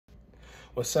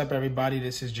What's up, everybody?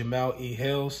 This is Jamel E.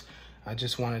 Hills. I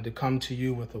just wanted to come to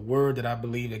you with a word that I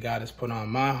believe that God has put on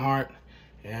my heart.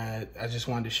 And I just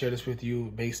wanted to share this with you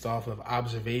based off of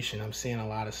observation. I'm seeing a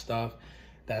lot of stuff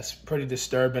that's pretty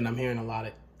disturbing. I'm hearing a lot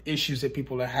of issues that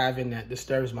people are having that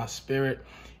disturbs my spirit.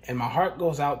 And my heart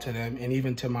goes out to them and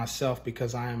even to myself,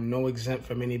 because I am no exempt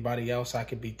from anybody else. I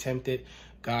could be tempted.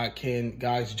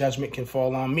 God's judgment can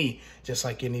fall on me just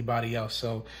like anybody else.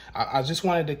 So I just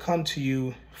wanted to come to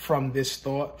you from this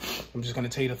thought. I'm just going to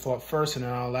tell you the thought first, and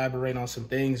then I'll elaborate on some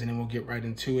things, and then we'll get right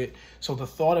into it. So the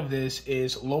thought of this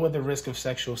is lower the risk of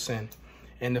sexual sin.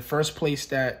 And the first place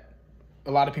that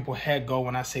a lot of people head go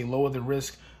when I say lower the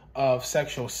risk of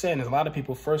sexual sin is a lot of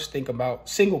people first think about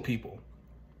single people,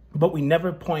 but we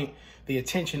never point the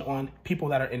attention on people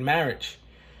that are in marriage.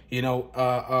 You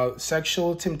know,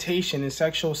 sexual temptation and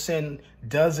sexual sin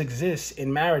does exist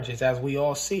in marriages, as we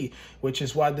all see, which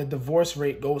is why the divorce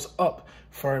rate goes up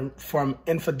from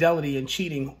infidelity and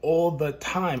cheating all the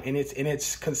time. And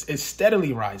it's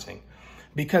steadily rising,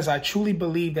 because I truly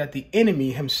believe that the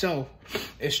enemy himself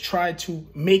is trying to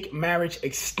make marriage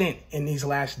extinct in these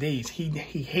last days. He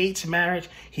hates marriage.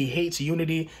 He hates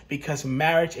unity, because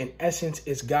marriage in essence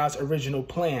is God's original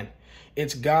plan.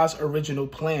 It's God's original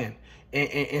plan.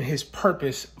 And his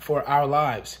purpose for our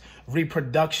lives,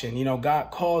 reproduction. You know, God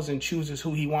calls and chooses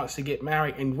who he wants to get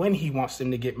married and when he wants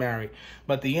them to get married.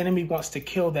 But the enemy wants to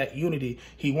kill that unity.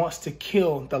 He wants to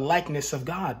kill the likeness of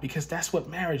God, because that's what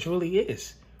marriage really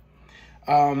is.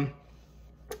 And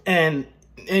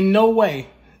in no way,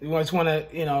 I just want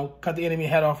to, cut the enemy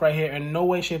head off right here. In no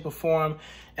way, shape, or form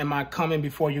am I coming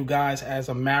before you guys as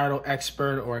a marital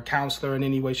expert or a counselor in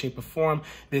any way, shape, or form.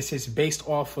 This is based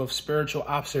off of spiritual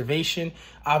observation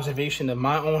of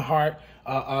my own heart.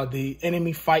 The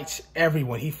enemy fights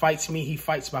everyone. He fights me. He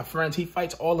fights my friends. He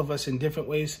fights all of us in different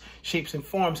ways, shapes, and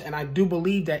forms. And I do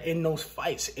believe that in those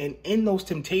fights and in those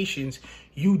temptations,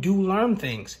 you do learn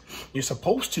things. You're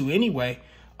supposed to anyway.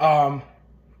 I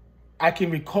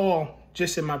can recall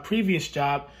just in my previous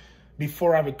job,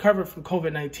 before I recovered from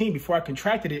COVID-19, before I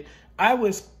contracted it, I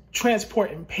was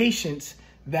transporting patients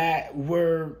that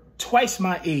were twice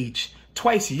my age,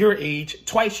 twice your age,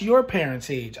 twice your parents'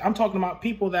 age. I'm talking about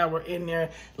people that were in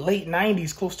their late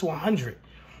 90s, close to 100.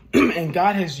 And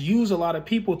God has used a lot of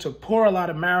people to pour a lot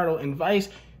of marital advice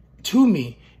to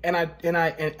me. And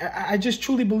I just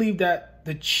truly believe that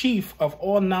the chief of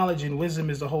all knowledge and wisdom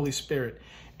is the Holy Spirit.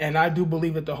 And I do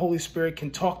believe that the Holy Spirit can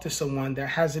talk to someone that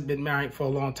hasn't been married for a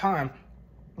long time.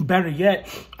 Better yet,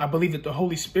 I believe that the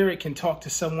Holy Spirit can talk to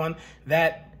someone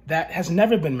that has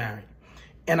never been married.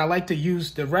 And I like to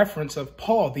use the reference of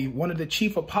Paul, one of the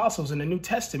chief apostles in the New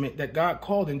Testament that God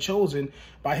called and chosen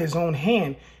by his own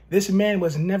hand. This man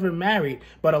was never married,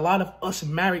 but a lot of us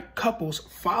married couples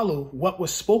follow what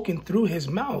was spoken through his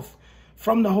mouth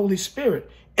from the Holy Spirit.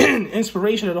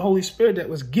 Inspiration of the Holy Spirit that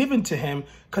was given to him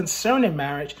concerning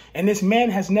marriage. And this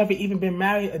man has never even been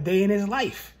married a day in his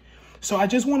life. So I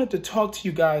just wanted to talk to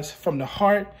you guys from the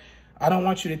heart. I don't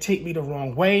want you to take me the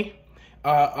wrong way.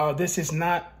 This is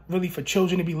not really for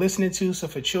children to be listening to. So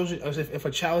for children, if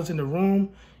a child is in the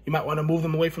room, you might want to move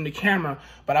them away from the camera.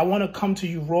 But I want to come to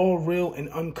you raw, real, and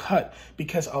uncut,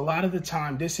 because a lot of the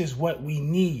time, this is what we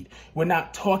need. We're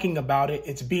not talking about it.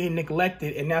 It's being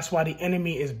neglected. And that's why the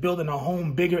enemy is building a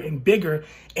home bigger and bigger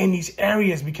in these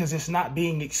areas, because it's not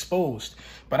being exposed.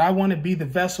 But I want to be the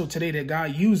vessel today that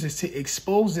God uses to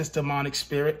expose this demonic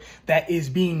spirit that is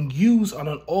being used on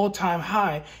an all-time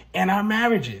high in our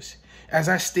marriages. As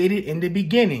I stated in the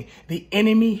beginning, the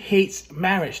enemy hates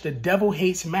marriage. The devil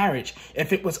hates marriage.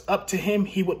 If it was up to him,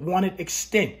 he would want it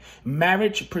extinct.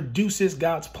 Marriage produces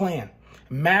God's plan.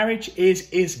 Marriage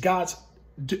is God's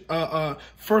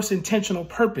first intentional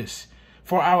purpose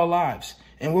for our lives.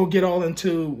 And we'll get all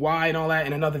into why and all that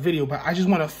in another video. But I just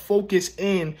want to focus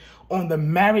in on the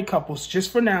married couples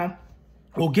just for now.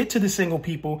 We'll get to the single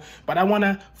people, but I want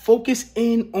to focus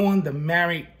in on the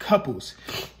married couples.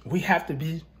 We have to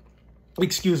be...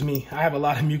 Excuse me, I have a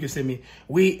lot of mucus in me.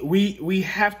 We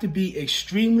have to be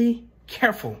extremely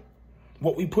careful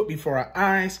what we put before our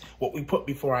eyes, what we put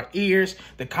before our ears,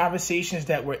 the conversations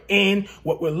that we're in,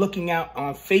 what we're looking at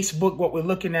on Facebook, what we're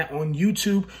looking at on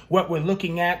YouTube, what we're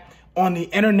looking at on the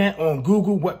internet, on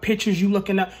Google, what pictures you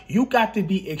looking at. You got to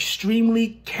be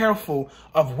extremely careful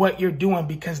of what you're doing,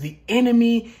 because the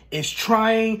enemy is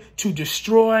trying to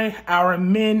destroy our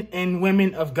men and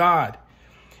women of God.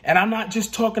 And I'm not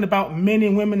just talking about men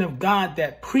and women of God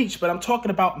that preach, but I'm talking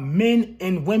about men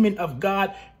and women of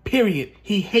God period.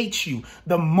 He hates you.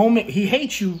 The moment he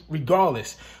hates you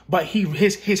regardless, but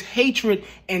his hatred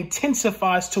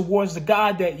intensifies towards the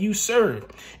God that you serve.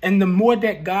 And the more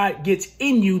that God gets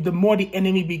in you, the more the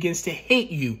enemy begins to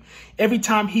hate you. Every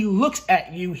time he looks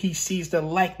at you, he sees the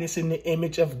likeness and the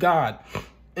image of God.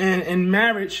 And in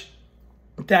marriage,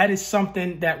 that is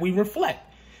something that we reflect.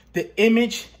 The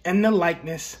image and the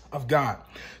likeness of God.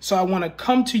 So I want to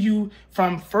come to you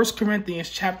from 1 Corinthians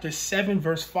chapter 7,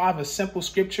 verse 5, a simple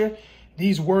scripture.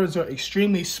 These words are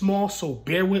extremely small, so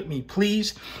bear with me,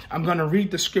 please. I'm going to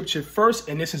read the scripture first,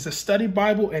 and this is a study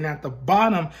Bible. And at the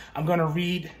bottom, I'm going to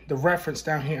read the reference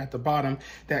down here at the bottom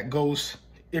that goes,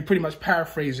 it pretty much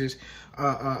paraphrases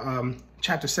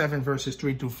chapter 7, verses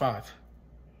 3 through 5.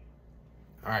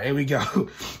 All right, here we go.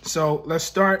 So let's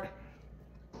start.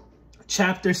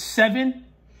 Chapter 7,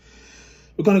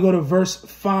 we're going to go to verse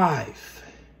 5.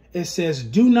 It says,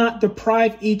 do not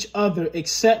deprive each other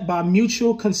except by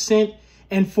mutual consent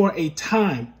and for a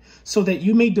time, so that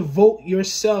you may devote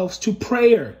yourselves to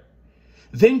prayer.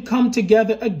 Then come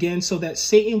together again so that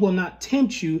Satan will not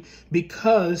tempt you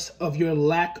because of your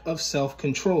lack of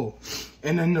self-control.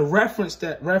 And then the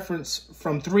reference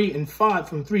from 3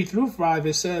 through 5,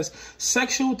 it says,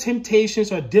 sexual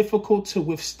temptations are difficult to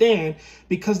withstand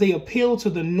because they appeal to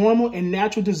the normal and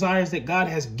natural desires that God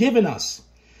has given us.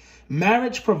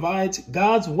 Marriage provides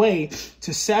God's way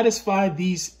to satisfy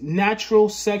these natural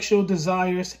sexual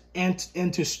desires and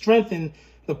to strengthen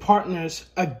the partners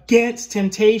against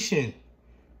temptation.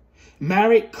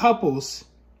 Married couples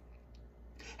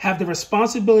have the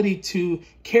responsibility to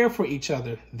care for each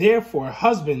other. Therefore,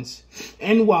 husbands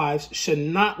and wives should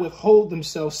not withhold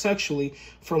themselves sexually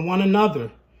from one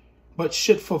another, but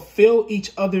should fulfill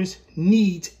each other's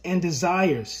needs and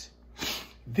desires.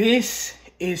 This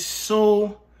is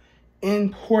so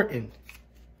important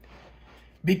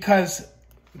because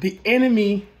the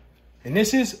enemy, and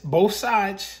this is both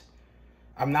sides,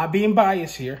 I'm not being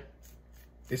biased here.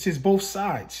 This is both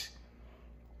sides.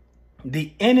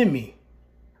 The enemy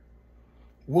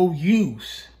will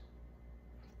use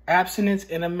abstinence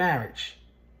in a marriage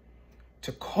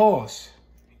to cause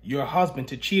your husband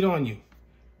to cheat on you,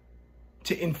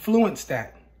 to influence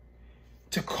that,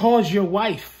 to cause your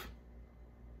wife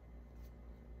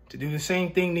to do the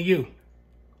same thing to you.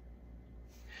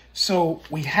 So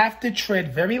we have to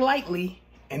tread very lightly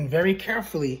and very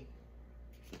carefully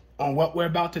on what we're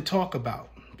about to talk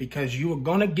about, because you are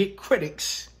going to get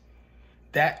critics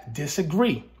that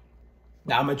disagree.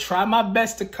 Now, I'm going to try my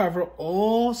best to cover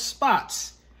all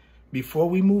spots before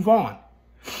we move on.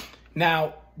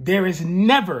 Now, there is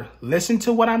never, listen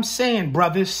to what I'm saying,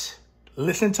 brothers.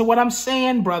 Listen to what I'm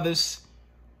saying, brothers.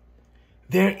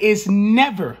 There is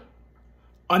never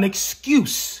an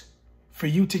excuse for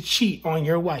you to cheat on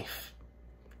your wife.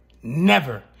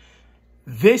 Never.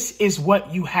 This is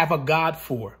what you have a God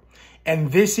for.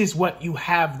 And this is what you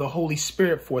have the Holy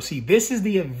Spirit for. See, this is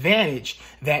the advantage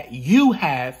that you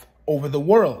have over the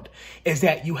world, is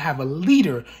that you have a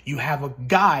leader, you have a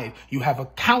guide, you have a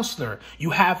counselor,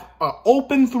 you have an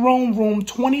open throne room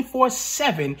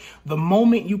 24/7. The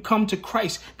moment you come to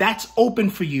Christ, that's open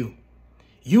for you.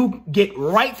 You get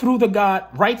right through to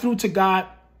God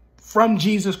from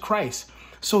Jesus Christ.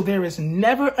 So there is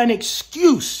never an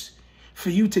excuse for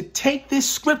you to take this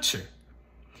scripture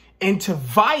and to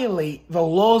violate the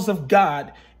laws of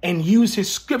God and use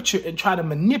his scripture and try to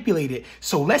manipulate it.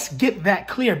 So let's get that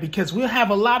clear, because we'll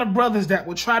have a lot of brothers that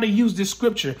will try to use this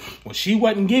scripture. Well, she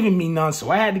wasn't giving me none,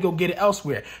 so I had to go get it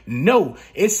elsewhere. No,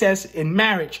 it says in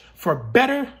marriage, for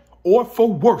better or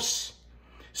for worse.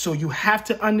 So you have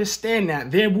to understand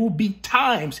that there will be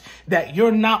times that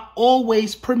you're not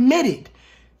always permitted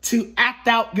to act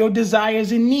out your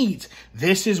desires and needs.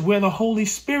 This is where the Holy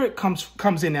Spirit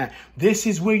comes in at. This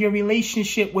is where your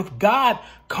relationship with God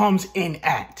comes in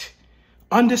at.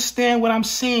 Understand what I'm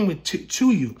saying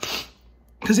to you.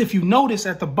 Because if you notice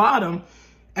at the bottom,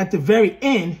 at the very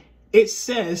end, it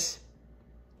says,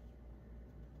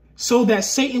 so that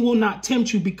Satan will not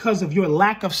tempt you because of your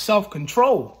lack of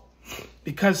self-control.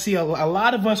 Because, see, a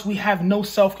lot of us, we have no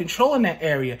self-control in that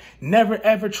area. Never,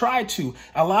 ever tried to.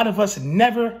 A lot of us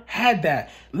never had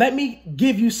that. Let me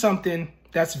give you something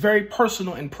that's very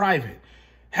personal and private.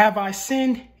 Have I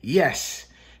sinned? Yes.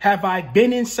 Have I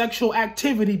been in sexual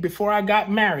activity before I got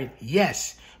married?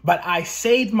 Yes. But I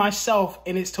saved myself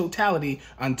in its totality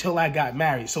until I got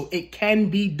married. So it can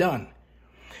be done.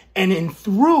 And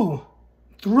through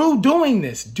doing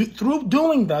this,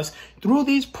 through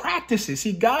these practices,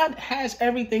 see, God has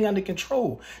everything under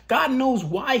control. God knows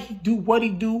why he do what he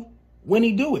do when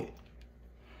he do it.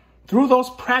 Through those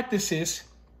practices,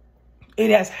 it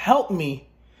has helped me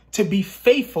to be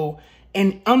faithful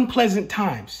in unpleasant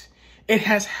times. It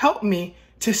has helped me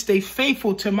to stay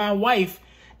faithful to my wife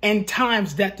in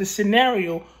times that the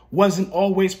scenario wasn't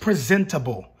always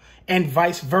presentable, and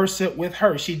vice versa with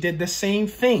her. She did the same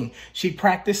thing. She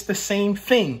practiced the same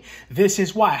thing. This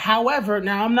is why. However,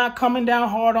 now I'm not coming down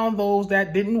hard on those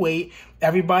that didn't wait.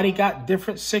 Everybody got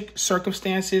different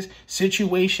circumstances,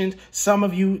 situations. Some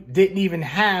of you didn't even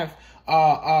have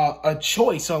a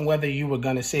choice on whether you were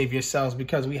going to save yourselves,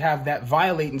 because we have that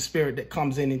violating spirit that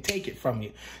comes in and take it from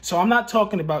you. So I'm not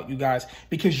talking about you guys,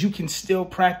 because you can still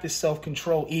practice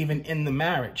self-control even in the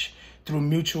marriage through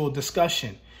mutual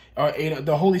discussion. Or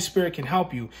the Holy Spirit can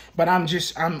help you. But I'm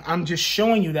just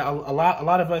showing you that a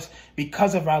lot of us,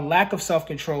 because of our lack of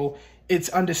self-control, it's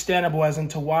understandable as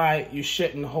into why you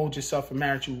shouldn't hold yourself in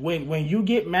marriage. When you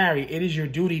get married, it is your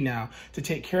duty now to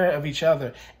take care of each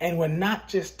other. And we're not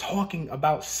just talking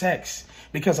about sex,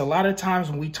 because a lot of times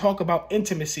when we talk about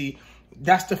intimacy,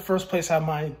 that's the first place our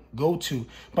mind go to.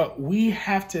 But we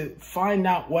have to find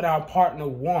out what our partner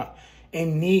wants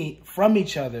and need from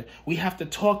each other. We have to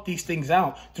talk these things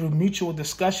out through mutual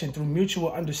discussion, through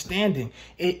mutual understanding.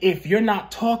 If you're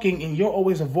not talking and you're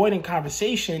always avoiding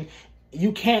conversation,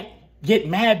 you can't get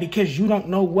mad because you don't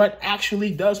know what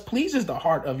actually pleases the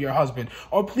heart of your husband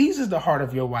or pleases the heart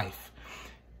of your wife.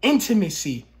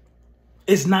 Intimacy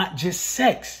is not just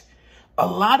sex. A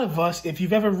lot of us, if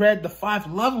you've ever read the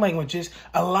 5 love languages,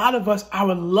 a lot of us,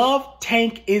 our love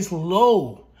tank is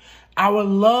low. Our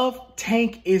love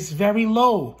tank is very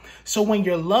low. So when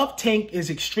your love tank is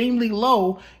extremely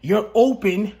low, you're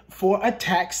open for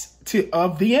attacks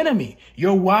of the enemy.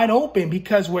 You're wide open,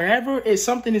 because wherever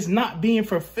something is not being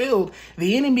fulfilled,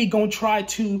 the enemy gonna try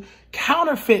to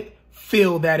counterfeit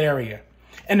fill that area.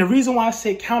 And the reason why I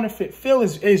say counterfeit fill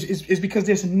is because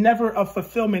there's never a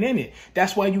fulfillment in it.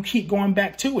 That's why you keep going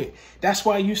back to it. That's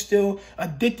why you're still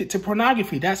addicted to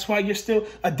pornography. That's why you're still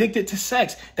addicted to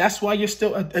sex. That's why you're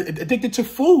still addicted to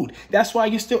food. That's why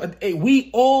you're still, we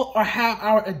all have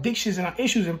our addictions and our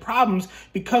issues and problems,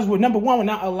 because we're, number one, we're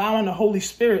not allowing the Holy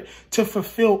Spirit to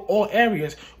fulfill all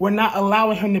areas. We're not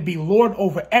allowing him to be Lord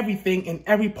over everything in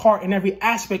every part and every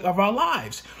aspect of our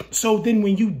lives. So then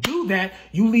when you do that,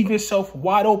 you leave yourself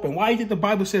wide open. Why do you think the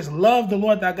Bible says, love the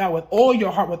Lord thy God with all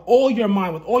your heart, with all your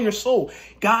mind, with all your soul?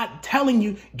 God telling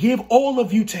you, give all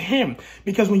of you to him.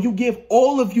 Because when you give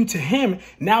all of you to him,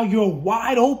 now you're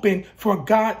wide open for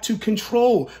God to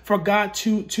control, for God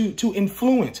to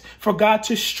influence, for God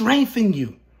to strengthen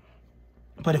you.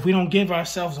 But if we don't give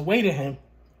ourselves away to him,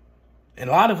 and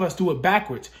a lot of us do it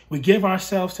backwards, we give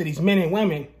ourselves to these men and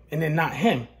women and then not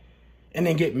him, and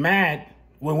then get mad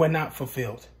when we're not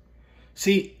fulfilled.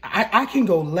 See, I can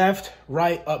go left,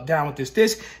 right, up, down with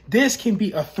this. This can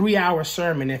be a 3-hour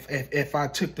sermon if I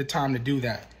took the time to do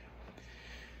that.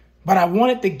 But I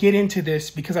wanted to get into this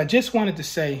because I just wanted to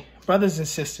say, brothers and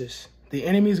sisters, the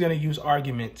enemy is going to use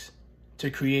arguments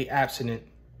to create abstinence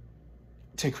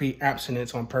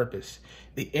on purpose.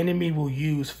 The enemy will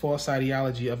use false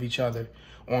ideology of each other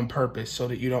on purpose so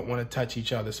that you don't want to touch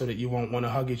each other, so that you won't want to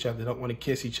hug each other, don't want to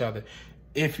kiss each other.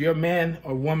 If your man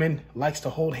or woman likes to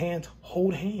hold hands,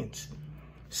 hold hands.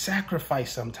 Sacrifice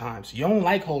sometimes. You don't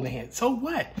like holding hands. So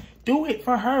what? Do it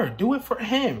for her. Do it for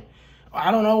him.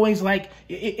 I don't always like,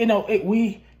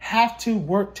 we have to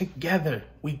work together.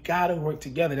 We got to work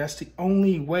together. That's the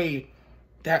only way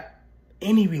that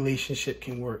any relationship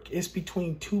can work. It's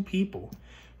between two people.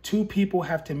 Two people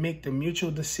have to make the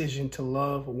mutual decision to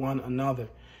love one another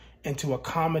and to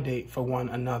accommodate for one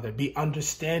another, be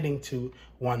understanding to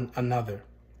one another.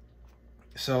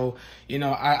 So,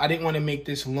 I didn't want to make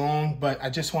this long, but I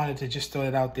just wanted to just throw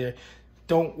it out there.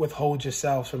 Don't withhold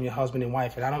yourselves from your husband and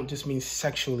wife. And I don't just mean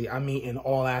sexually. I mean in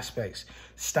all aspects.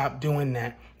 Stop doing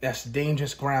that. That's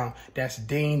dangerous ground. That's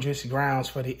dangerous grounds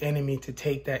for the enemy to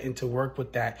take that and to work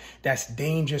with that. That's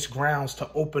dangerous grounds to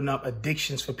open up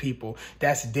addictions for people.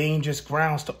 That's dangerous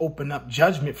grounds to open up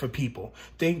judgment for people.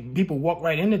 People we'll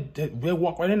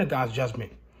walk right into God's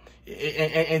judgment.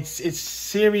 It's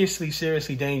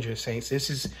seriously dangerous, saints. This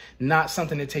is not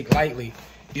something to take lightly.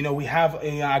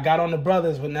 I got on the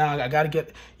brothers, but now I got to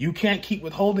you can't keep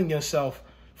withholding yourself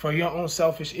for your own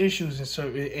selfish issues.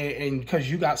 And because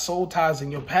you got soul ties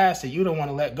in your past that you don't want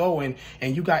to let go, and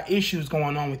you got issues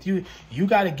going on with you, you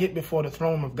got to get before the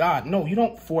throne of God. No, you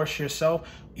don't force yourself.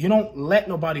 You don't let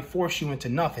nobody force you into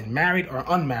nothing, married or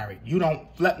unmarried. You don't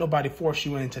let nobody force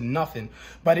you into nothing.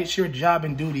 But it's your job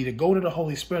and duty to go to the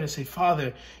Holy Spirit and say,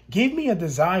 Father, give me a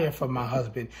desire for my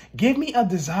husband. Give me a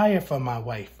desire for my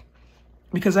wife.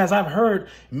 Because as I've heard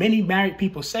many married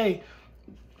people say,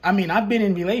 I mean, I've been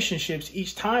in relationships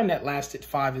each time that lasted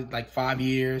 5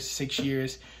 years, 6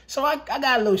 years. So I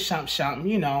got a little something,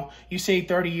 you know. You say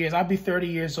 30 years. I'll be 30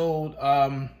 years old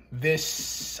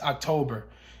this October.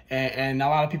 And a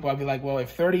lot of people, I'll be like, well, if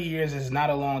 30 years is not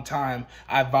a long time,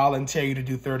 I volunteer you to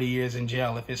do 30 years in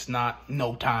jail if it's not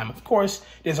no time. Of course,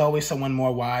 there's always someone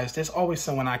more wise. There's always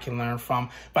someone I can learn from.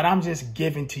 But I'm just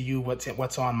giving to you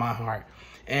what's on my heart.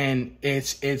 And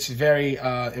it's very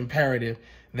imperative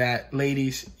that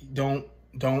ladies don't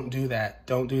do that.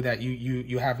 Don't do that.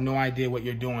 You have no idea what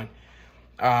you're doing.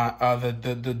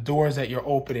 The doors that you're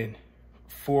opening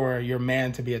for your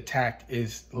man to be attacked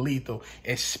is lethal,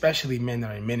 especially men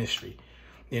that are in ministry.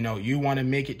 You know, you want to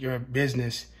make it your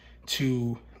business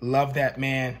to love that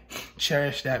man,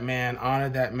 cherish that man, honor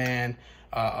that man,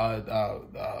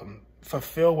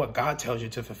 fulfill what God tells you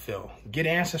to fulfill. Get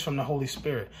answers from the Holy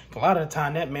Spirit. A lot of the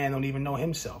time, that man don't even know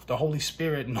himself. The Holy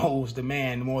Spirit knows the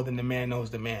man more than the man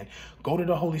knows the man. Go to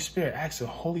the Holy Spirit. Ask the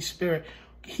Holy Spirit.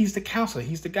 He's the counselor.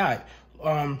 He's the guide.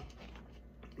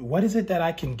 What is it that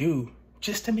I can do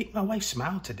just to make my wife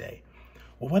smile today?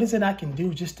 Well, what is it I can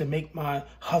do just to make my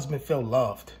husband feel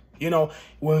loved? You know,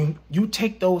 when you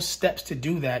take those steps to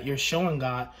do that, you're showing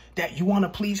God that you want to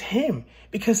please him.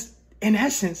 Because in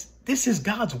essence, this is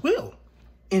God's will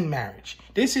in marriage.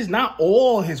 This is not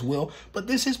all his will, but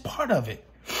this is part of it.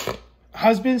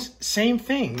 Husbands, same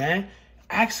thing, man.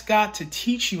 Ask God to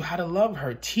teach you how to love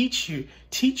her. Teach you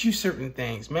certain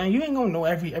things, man. You ain't gonna know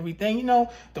everything. You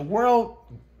know, the world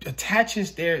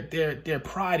attaches their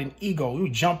pride and ego. You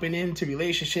jumping into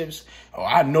relationships. Oh,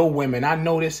 I know women. I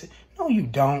know this. No, you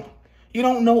don't. You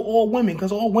don't know all women,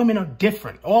 because all women are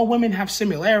different. All women have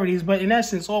similarities, but in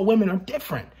essence, all women are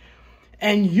different.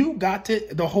 And you got to,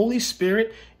 the Holy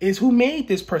Spirit is who made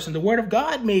this person. The Word of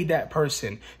God made that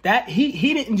person. That he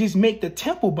didn't just make the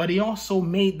temple, but he also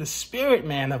made the spirit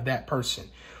man of that person.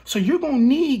 So you're going to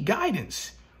need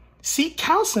guidance. Seek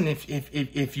counseling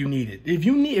if you need it.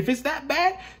 If it's that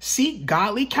bad, seek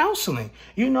godly counseling.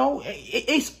 You know,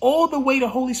 it's all the way the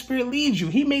Holy Spirit leads you.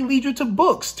 He may lead you to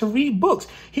books, to read books.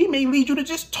 He may lead you to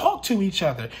just talk to each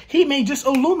other. He may just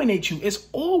illuminate you. It's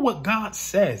all what God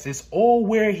says. It's all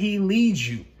where he leads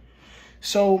you.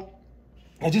 So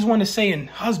I just want to say, and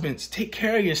husbands, take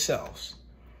care of yourselves.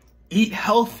 Eat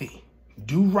healthy.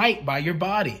 Do right by your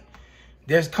body.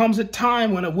 There comes a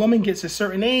time when a woman gets a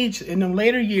certain age in the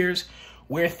later years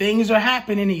where things are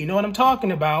happening, and you know what I'm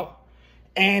talking about.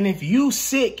 And if you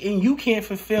sick and you can't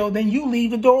fulfill, then you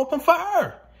leave the door open for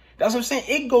her. That's what I'm saying.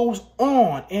 It goes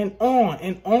on and on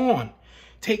and on.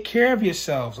 Take care of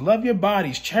yourselves. Love your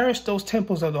bodies. Cherish those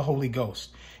temples of the Holy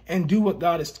Ghost. And do what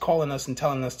God is calling us and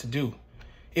telling us to do.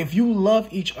 If you love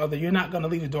each other, you're not going to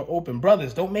leave the door open.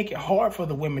 Brothers, don't make it hard for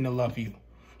the women to love you.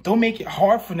 Don't make it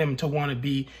hard for them to want to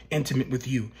be intimate with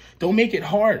you. Don't make it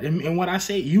hard. And when I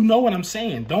say, you know what I'm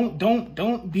saying.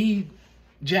 Don't be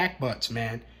jackbutts,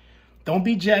 man. Don't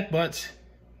be jackbutts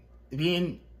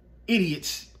being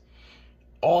idiots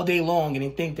all day long and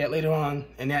then think that later on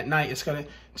and that night it's going to,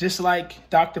 just like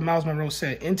Dr. Miles Monroe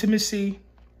said, intimacy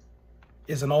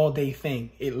is an all-day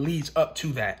thing. It leads up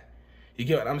to that. You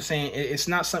get what I'm saying? It's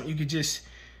not something you could just...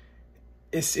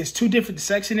 It's two different.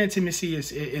 Sex and intimacy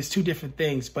is two different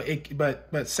things,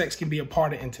 but sex can be a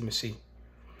part of intimacy.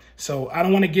 So I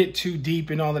don't want to get too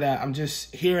deep in all of that. I'm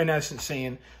just here in essence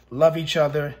saying, love each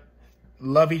other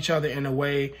in a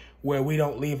way where we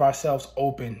don't leave ourselves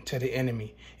open to the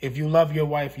enemy. If you love your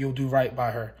wife, you'll do right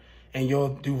by her, and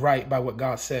you'll do right by what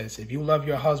God says. If you love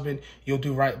your husband, you'll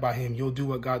do right by him. You'll do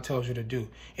what God tells you to do.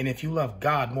 And if you love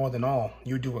God more than all,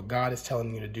 you do what God is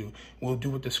telling you to do. We'll do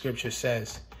what the scripture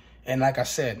says. And like I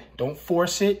said, don't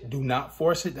force it. Do not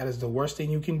force it. That is the worst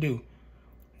thing you can do.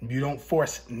 You don't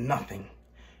force nothing.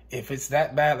 If it's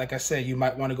that bad, like I said, you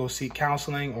might want to go seek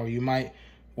counseling, or you might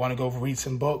want to go read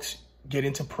some books. Get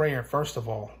into prayer, first of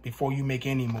all, before you make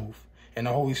any move. And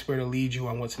the Holy Spirit will lead you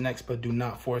on what's next, but do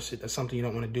not force it. That's something you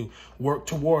don't want to do. Work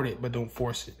toward it, but don't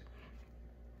force it.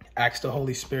 Ask the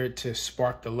Holy Spirit to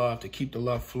spark the love, to keep the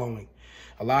love flowing.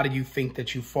 A lot of you think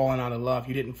that you've fallen out of love.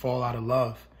 You didn't fall out of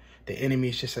love. The enemy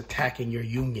is just attacking your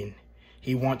union.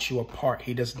 He wants you apart.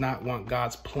 He does not want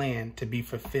God's plan to be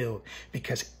fulfilled,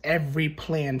 because every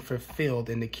plan fulfilled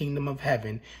in the kingdom of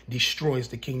heaven destroys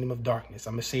the kingdom of darkness.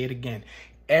 I'm going to say it again.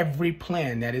 Every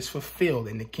plan that is fulfilled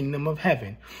in the kingdom of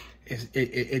heaven,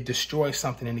 it destroys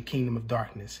something in the kingdom of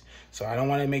darkness. So I don't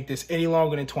want to make this any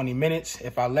longer than 20 minutes.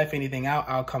 If I left anything out,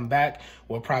 I'll come back.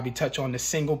 We'll probably touch on the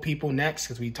single people next,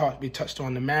 because we touched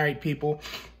on the married people.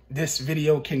 This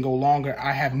video can go longer.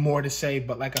 I have more to say,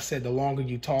 but like I said, the longer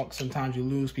you talk, sometimes you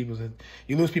lose people's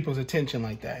attention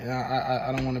like that. And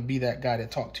I don't want to be that guy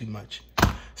that talk too much.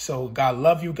 So God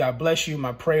love you. God bless you.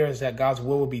 My prayer is that God's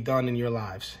will be done in your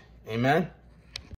lives. Amen.